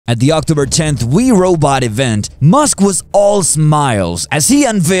At the October 10th We Robot event, Musk was all smiles as he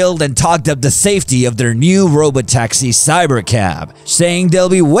unveiled and talked up the safety of their new robotaxi Cybercab, saying they'll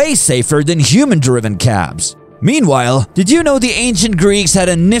be way safer than human-driven cabs. Meanwhile, did you know the ancient Greeks had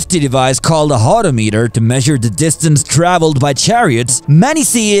a nifty device called a hodometer to measure the distance traveled by chariots? Many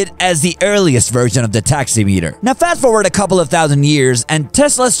see it as the earliest version of the taximeter. Now fast forward a couple of thousand years and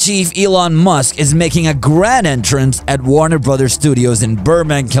Tesla's chief Elon Musk is making a grand entrance at Warner Brothers Studios in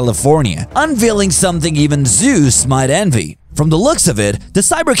Burbank, California, unveiling something even Zeus might envy. From the looks of it, the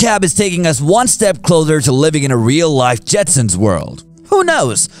Cybercab is taking us one step closer to living in a real-life Jetsons world. Who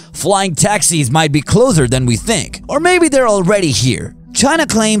knows? Flying taxis might be closer than we think. Or maybe they're already here. China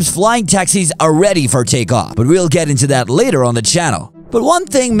claims flying taxis are ready for takeoff, but we'll get into that later on the channel. But one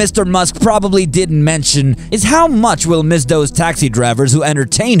thing Mr. Musk probably didn't mention is how much we'll miss those taxi drivers who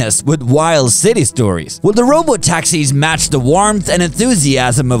entertain us with wild city stories. Will the robo-taxis match the warmth and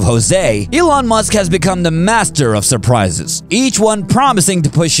enthusiasm of Jose? Elon Musk has become the master of surprises, each one promising to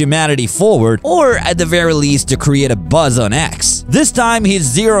push humanity forward, or at the very least to create a buzz on X. This time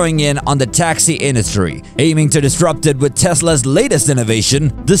he's zeroing in on the taxi industry, aiming to disrupt it with Tesla's latest innovation,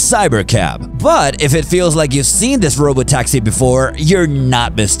 the Cybercab. But if it feels like you've seen this robo-taxi before, you're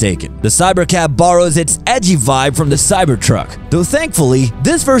not mistaken. The Cybercab borrows its edgy vibe from the Cybertruck, though thankfully,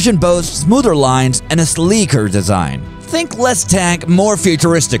 this version boasts smoother lines and a sleeker design. Think less tank, more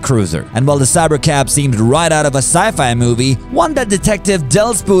futuristic cruiser. And while the Cybercab seems right out of a sci-fi movie, one that Detective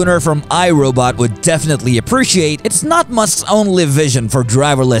Del Spooner from iRobot would definitely appreciate, it's not Musk's only vision for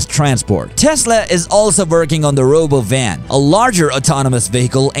driverless transport. Tesla is also working on the Robo-Van, a larger autonomous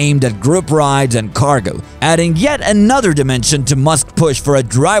vehicle aimed at group rides and cargo, adding yet another dimension to Musk's push for a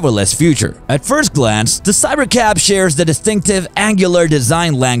driverless future. At first glance, the Cybercab shares the distinctive angular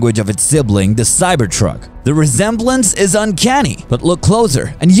design language of its sibling, the Cybertruck. The resemblance is uncanny, but look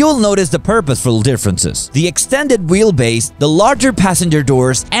closer and you'll notice the purposeful differences. The extended wheelbase, the larger passenger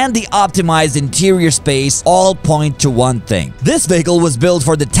doors, and the optimized interior space all point to one thing. This vehicle was built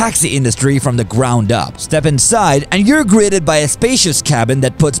for the taxi industry from the ground up. Step inside and you're greeted by a spacious cabin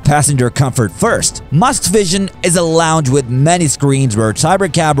that puts passenger comfort first. Musk's vision is a lounge with many screens where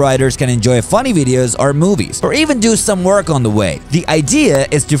Cybercab riders can enjoy funny videos or movies, or even do some work on the way. The idea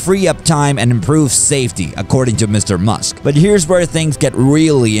is to free up time and improve safety, according to Mr. Musk. But here's where things get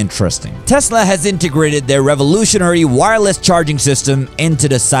really interesting. Tesla has integrated their revolutionary wireless charging system into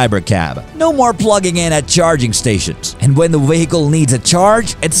the Cybercab. No more plugging in at charging stations. And when the vehicle needs a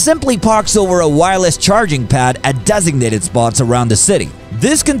charge, it simply parks over a wireless charging pad at designated spots around the city.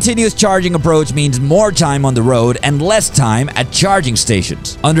 This continuous charging approach means more time on the road and less time at charging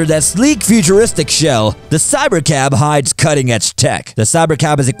stations. Under that sleek futuristic shell, the Cybercab hides cutting-edge tech. The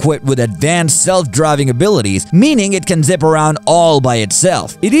Cybercab is equipped with advanced self-driving abilities, meaning it can zip around all by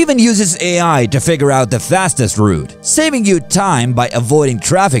itself. It even uses AI to figure out the fastest route, saving you time by avoiding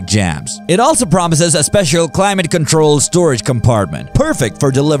traffic jams. It also promises a special climate-controlled storage compartment, perfect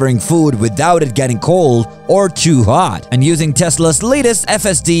for delivering food without it getting cold or too hot. And using Tesla's latest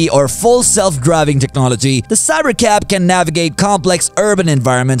FSD or full self-driving technology, the Cybercab can navigate complex urban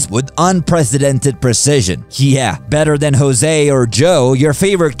environments with unprecedented precision. Yeah, better than Jose or Joe, your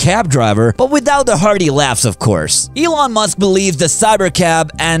favorite cab driver, but without the hearty laughs, of course. Elon Musk believes the Cybercab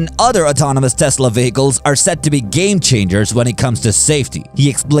and other autonomous Tesla vehicles are set to be game changers when it comes to safety. He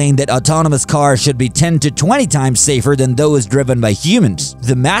explained that autonomous cars should be 10 to 20 times safer than those driven by humans.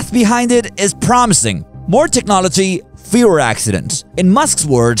 The math behind it is promising. More technology, fewer accidents. In Musk's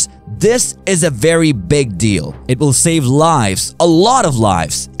words, this is a very big deal. It will save lives, a lot of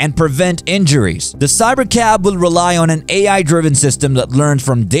lives, and prevent injuries. The Cybercab will rely on an AI-driven system that learns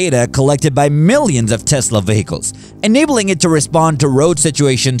from data collected by millions of Tesla vehicles, enabling it to respond to road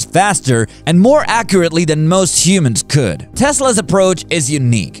situations faster and more accurately than most humans could. Tesla's approach is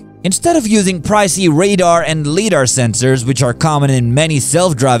unique. Instead of using pricey radar and lidar sensors, which are common in many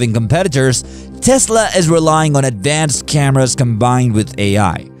self-driving competitors, Tesla is relying on advanced cameras combined with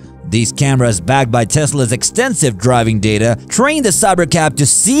AI. These cameras, backed by Tesla's extensive driving data, train the Cybercab to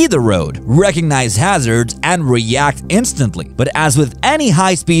see the road, recognize hazards, and react instantly. But as with any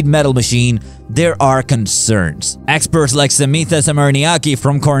high-speed metal machine, there are concerns. Experts like Samhita Samarniaki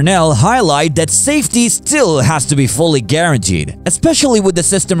from Cornell highlight that safety still has to be fully guaranteed, especially with the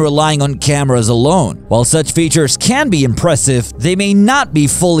system relying on cameras alone. While such features can be impressive, they may not be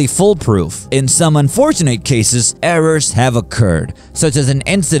fully foolproof. In some unfortunate cases, errors have occurred, such as an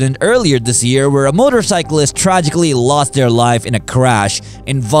incident earlier this year where a motorcyclist tragically lost their life in a crash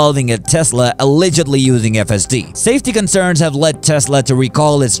involving a Tesla allegedly using FSD. Safety concerns have led Tesla to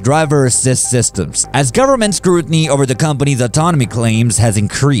recall its driver assist systems, as government scrutiny over the company's autonomy claims has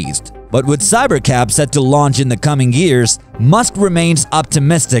increased. But with Cybercab set to launch in the coming years, Musk remains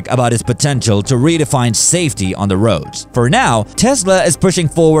optimistic about its potential to redefine safety on the roads. For now, Tesla is pushing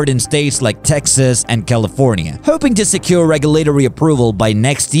forward in states like Texas and California, hoping to secure regulatory approval by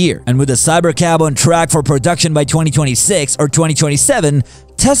next year. And with the Cybercab on track for production by 2026 or 2027,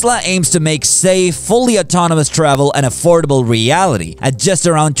 Tesla aims to make safe, fully autonomous travel an affordable reality at just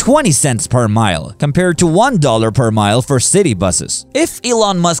around 20 cents per mile, compared to $1 per mile for city buses. If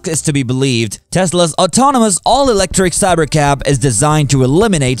Elon Musk is to be believed, Tesla's autonomous all-electric Cybercab is designed to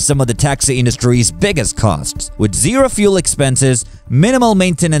eliminate some of the taxi industry's biggest costs. With zero fuel expenses, minimal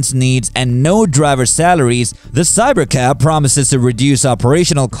maintenance needs, and no driver salaries, the Cybercab promises to reduce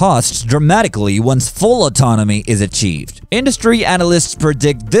operational costs dramatically once full autonomy is achieved. Industry analysts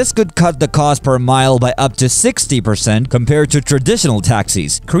predict this could cut the cost per mile by up to 60% compared to traditional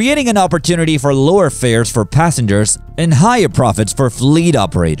taxis, creating an opportunity for lower fares for passengers and higher profits for fleet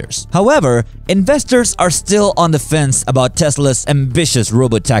operators. However, investors are still on the fence about Tesla's ambitious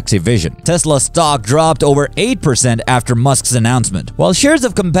robotaxi vision. Tesla stock dropped over 8% after Musk's announcement, while shares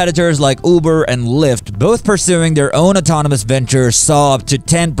of competitors like Uber and Lyft, both pursuing their own autonomous ventures, saw up to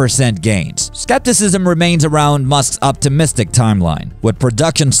 10% gains. Skepticism remains around Musk's optimistic timeline, with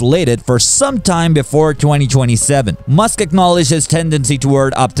production slated for sometime before 2027. Musk acknowledged his tendency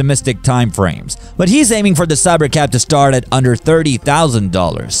toward optimistic timeframes, but he's aiming for the Cybercab to start at under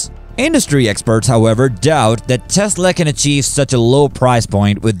 $30,000. Industry experts, however, doubt that Tesla can achieve such a low price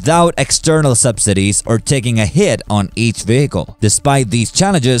point without external subsidies or taking a hit on each vehicle. Despite these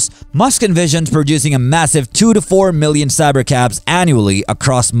challenges, Musk envisions producing a massive 2 to 4 million Cybercabs annually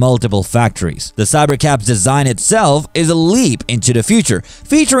across multiple factories. The Cybercab's design itself is a leap into the future,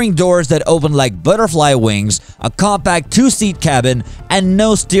 featuring doors that open like butterfly wings, a compact 2-seat cabin, and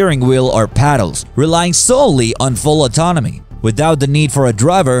no steering wheel or paddles, relying solely on full autonomy. Without the need for a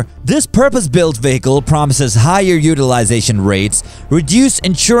driver, this purpose-built vehicle promises higher utilization rates, reduced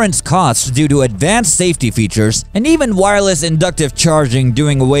insurance costs due to advanced safety features, and even wireless inductive charging,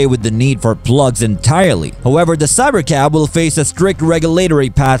 doing away with the need for plugs entirely. However, the Cybercab will face a strict regulatory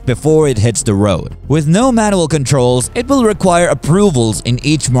path before it hits the road. With no manual controls, it will require approvals in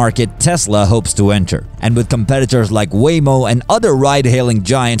each market Tesla hopes to enter. And with competitors like Waymo and other ride-hailing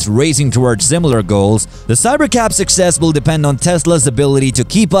giants racing towards similar goals, the Cybercab's success will depend on Tesla's ability to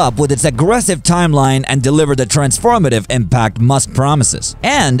keep up with its aggressive timeline and deliver the transformative impact Musk promises.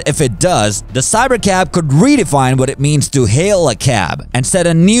 And if it does, the Cybercab could redefine what it means to hail a cab and set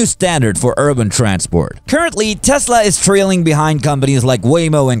a new standard for urban transport. Currently, Tesla is trailing behind companies like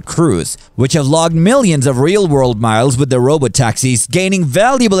Waymo and Cruise, which have logged millions of real-world miles with their robotaxis, gaining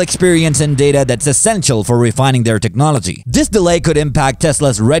valuable experience and data that's essential for refining their technology. This delay could impact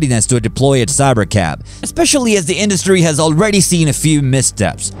Tesla's readiness to deploy its Cybercab, especially as the industry has already seen a few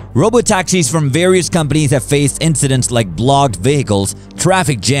missteps. Robotaxis from various companies have faced incidents like blocked vehicles,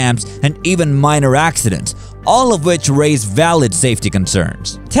 traffic jams, and even minor accidents, all of which raise valid safety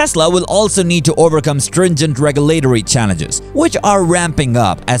concerns. Tesla will also need to overcome stringent regulatory challenges, which are ramping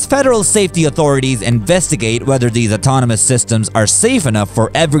up as federal safety authorities investigate whether these autonomous systems are safe enough for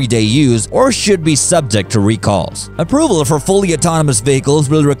everyday use or should be subject to recalls. Approval for fully autonomous vehicles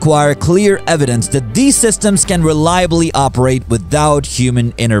will require clear evidence that these systems can reliably operate without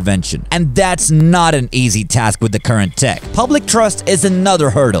human intervention. And that's not an easy task with the current tech. Public trust is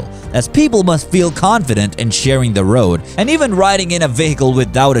another hurdle, as people must feel confident in sharing the road and even riding in a vehicle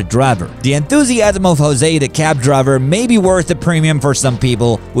without a driver. The enthusiasm of Jose the cab driver may be worth the premium for some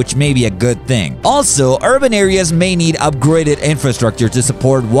people, which may be a good thing. Also, urban areas may need upgraded infrastructure to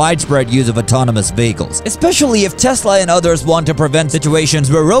support widespread use of autonomous vehicles, especially if Tesla and others want to prevent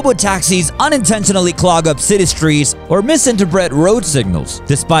situations where robotaxis unintentionally clog up city streets or misinterpret road signals.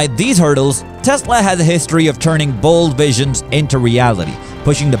 Despite these hurdles, Tesla has a history of turning bold visions into reality,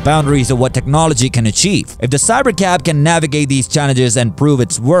 pushing the boundaries of what technology can achieve. If the Cybercab can navigate these challenges and prove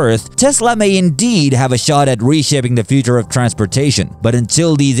its worth, Tesla may indeed have a shot at reshaping the future of transportation. But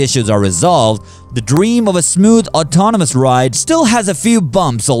until these issues are resolved, the dream of a smooth autonomous ride still has a few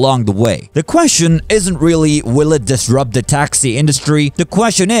bumps along the way. The question isn't really, will it disrupt the taxi industry? The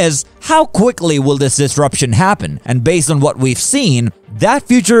question is, how quickly will this disruption happen? And based on what we've seen, that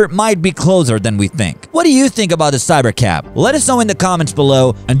future might be closer than we think. What do you think about the Cybercab? Let us know in the comments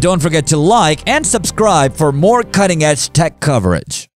below, and don't forget to like and subscribe for more cutting-edge tech coverage.